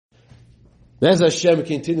As Hashem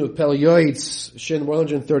continue with Pele Yoetz, Shin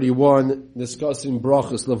 131, discussing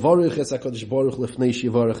Brachos, Levarich es HaKadosh Baruch Lefnei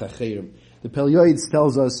Shivarech HaCheirim. The Pele Yoetz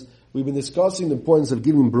tells us, we've been discussing the importance of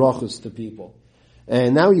giving Brachos to people.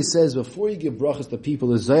 And now he says, before you give Brachos to people,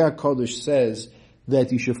 the Zohar Kodesh says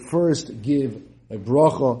that you should first give a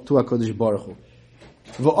bracha to HaKadosh Baruch Hu.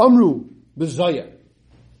 V'amru b'Zohar.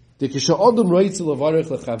 When the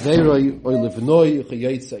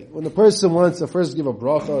person wants to first give a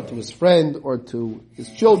bracha to his friend or to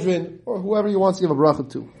his children or whoever he wants to give a bracha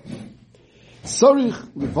to,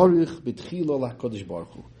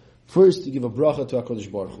 first you give a bracha to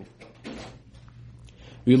HaKadosh Baruch Hu.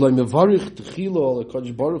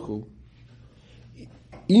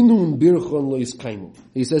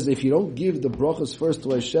 He says if you don't give the brachas first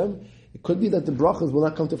to Hashem, it could be that the brachas will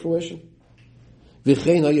not come to fruition. He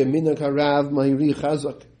brings in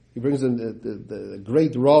the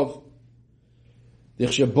great Rav. When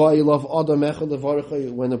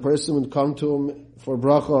a person would come to him for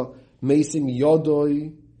bracha, Mesim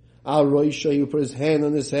Yodoi, Al Roisha, he would put his hand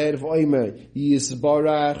on his head,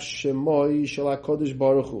 Yisbarach Shemoi Shel HaKadosh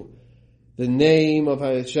Baruch Hu. The name of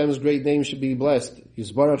Hashem's great name should be blessed.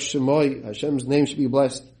 Yisbarach Shemoi, Hashem's name should be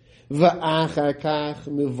blessed. V'achar kach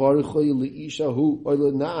mevarchoi li'ishahu or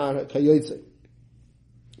le'na'ar kayotze.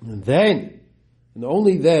 And then, and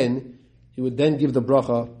only then, he would then give the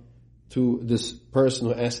bracha to this person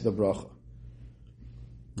who asked the bracha.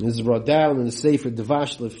 And this is brought down in the Sefer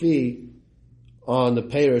Devash Lefi on the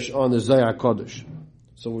parish on the Zohar Kodesh.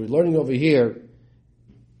 So what we're learning over here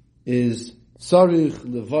is Tzarich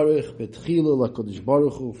levarich betchila l'Kadosh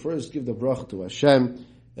Baruch Hu. First give the bracha to Hashem,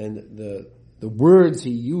 and the words he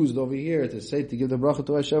used over here to say to give the bracha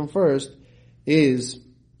to Hashem first is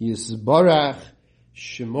Yisbarach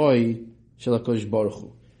Shemoi Shel HaKadosh Baruch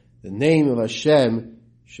Hu. The name of Hashem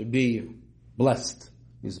should be blessed.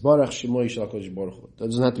 Yisbarach Shemoi Shel HaKadosh Baruch Hu. That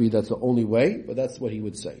doesn't have to be that's the only way, but that's what he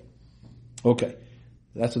would say. Okay.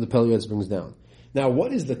 That's what the Pele Yoetz brings down. Now,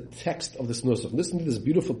 what is the text of this nusach? Listen to this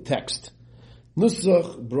beautiful text.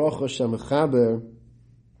 Nusach bracha shemechaber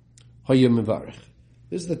hayom mevarich.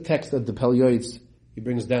 This is the text that the Pele Yoetz he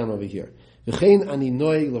brings down over here. V'chein ani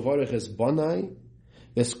noi levarich es banai.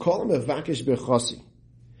 I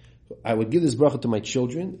would give this bracha to my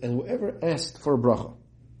children and whoever asked for a bracha.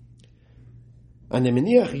 And now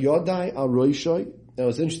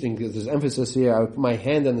it's interesting because there's emphasis here. I would put my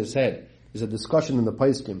hand on his head. There's a discussion in the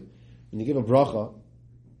Paiskim. When you give a bracha,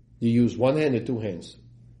 you use one hand or two hands.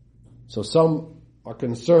 So some are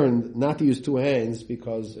concerned not to use two hands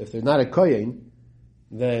because if they're not a kohen,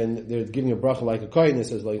 then they're giving a bracha like a kohen. It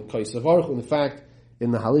says like kohen savarchu. In fact,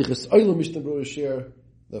 in the Halichas Olam Mishnah Berurah Shir,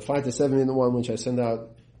 the 5 to 7 minute one, which I send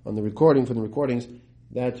out on the recording for the recordings,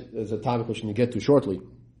 that is a topic which we get to shortly.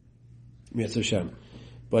 Mitzvah Hashem.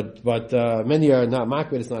 But many are not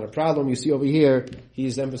makbid, it's not a problem. You see over here,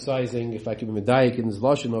 he's emphasizing, if I can be medayik in his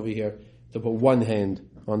lashon over here, to put one hand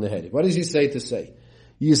on the head. What does he say to say?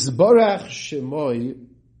 Yisbarach Shemoi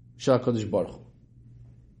Shel HaKadosh Baruch Hu.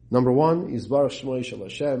 Number one, Yisbarach Shemoi Shel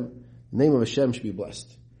Hashem, the name of Hashem should be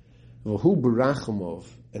blessed. V'hu b'rachamov,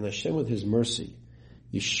 and Hashem with His mercy,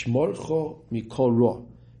 Yishmorcho mikol ra,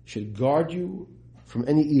 should guard you from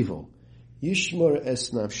any evil. Yishmor es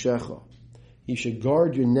nafshecha, He should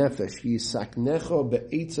guard your nefesh. Yisaknecha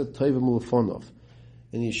be'etza tovim ulefonov,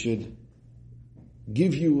 and He should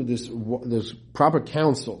give you this proper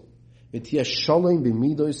counsel. V'tiyah shalom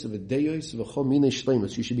b'midos v'deyos v'chol minei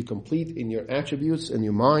shleimus. You should be complete in your attributes and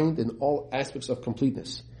your mind in all aspects of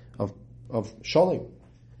completeness of shalom.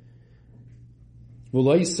 And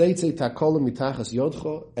no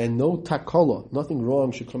takola, nothing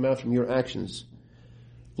wrong should come out from your actions.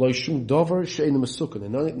 And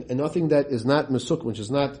nothing that is not mesuk, which is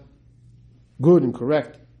not good and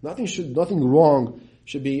correct. Nothing wrong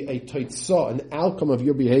should be a taitzah, an outcome of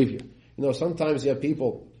your behavior. You know, sometimes you have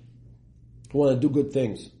people who want to do good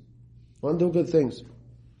things.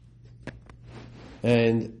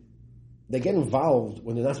 And they get involved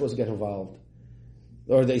when they're not supposed to get involved.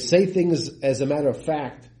 Or they say things as a matter of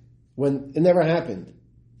fact when it never happened.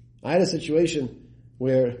 I had a situation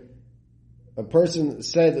where a person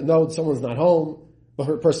said, no, someone's not home, but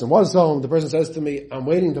her person was home. The person says to me, I'm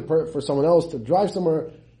waiting for someone else to drive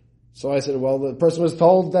somewhere. So I said, well, the person was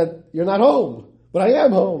told that you're not home, but I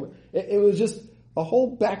am home. It was just a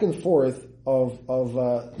whole back and forth of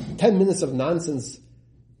 10 minutes of nonsense,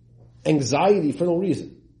 anxiety for no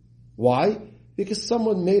reason. Why? Because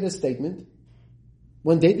someone made a statement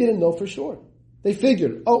when they didn't know for sure. They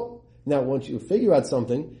figured, now once you figure out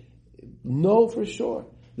something, know for sure.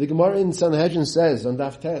 The Gemara in Sanhedrin says, on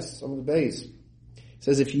Daf Tes, on the base,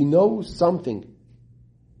 says if you know something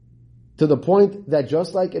to the point that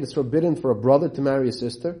just like it is forbidden for a brother to marry a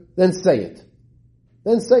sister, then say it.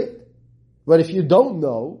 Then say it. But if you don't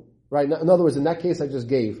know, right, in other words, in that case I just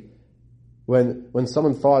gave, when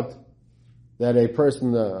someone thought that a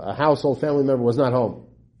person, a household family member was not home,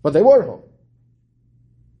 but they were home.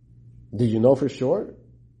 Did you know for sure?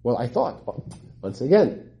 Well, I thought. Well, once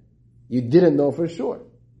again, you didn't know for sure.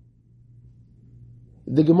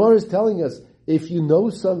 The Gemara is telling us, if you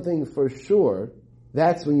know something for sure,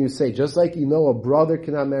 that's when you say, just like you know a brother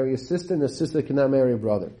cannot marry a sister and a sister cannot marry a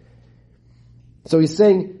brother. So he's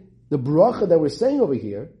saying, the bracha that we're saying over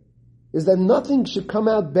here is that nothing should come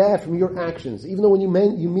out bad from your actions, even though when you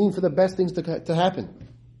mean for the best things to happen.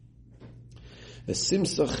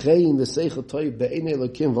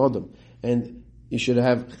 And you should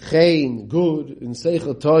have chein, good, and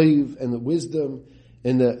seichel toiv, and the wisdom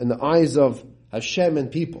in the eyes of Hashem and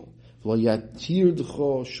people.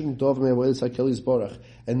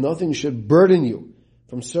 And nothing should burden you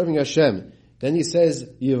from serving Hashem. Then he says,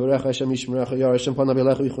 Yivarech Hashem Yishmerecha, Yar Hashem Panav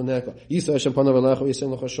Elecha Yichuneka, Yisa Hashem Panav Elecha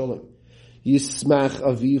Yisem Lecha Sholem, Yismach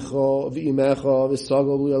Avicha V'imecha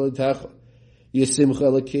V'sagol V'yaletecha, Yisimcha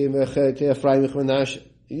Elekim V'chei Ephraim V'chmenashe.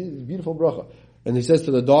 Beautiful bracha. And he says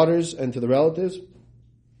to the daughters and to the relatives,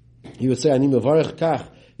 he would say, Ani Mevarech Kach,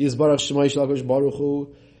 Yizbarach Shemai Shalakash Baruch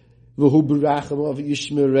Hu, V'hu B'racham Av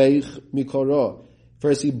Yishmereich Mikora.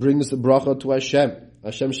 First he brings the bracha to Hashem.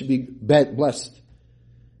 Hashem should be blessed.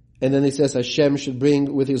 And then he says Hashem should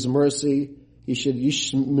bring with His mercy, He should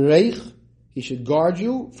yishmereich, He should guard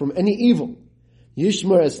you from any evil.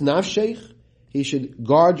 Yishmer es nafsheich, He should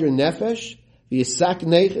guard your nefesh. V'yisak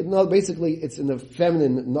neich, no, basically it's in the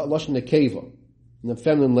feminine, not lashon nekeva, in the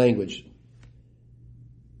feminine language.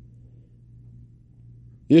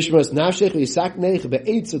 Yishmer es nafsheich, v'yisak neich,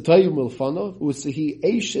 be'etz atayim milfanov, u'sehi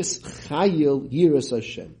eishes chayil yiras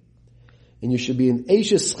Hashem. And you should be an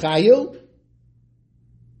eishes chayil,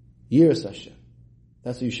 Yiras Hashem.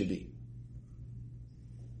 That's what you should be.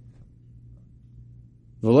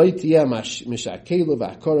 A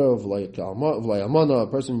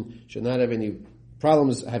person should not have any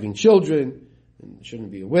problems having children, and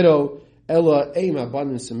shouldn't be a widow. Should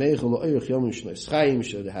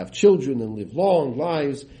have children and live long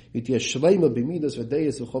lives. Should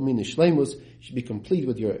be complete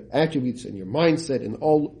with your attributes and your mindset and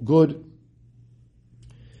all good.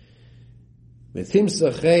 And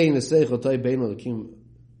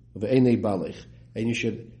you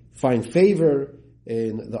should find favor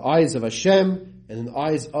in the eyes of Hashem and in the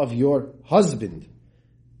eyes of your husband.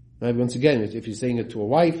 Right? Once again, if you're saying it to a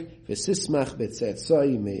wife,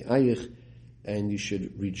 and you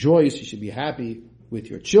should rejoice, you should be happy with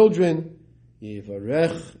your children. Hashem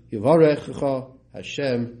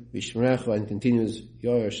v'yishmerecha, and continues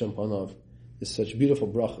Yar Hashem Panav. This is such beautiful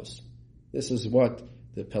brachos. This is what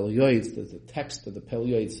the Pele, the text of the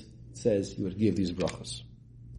Pele says you would give these brachos.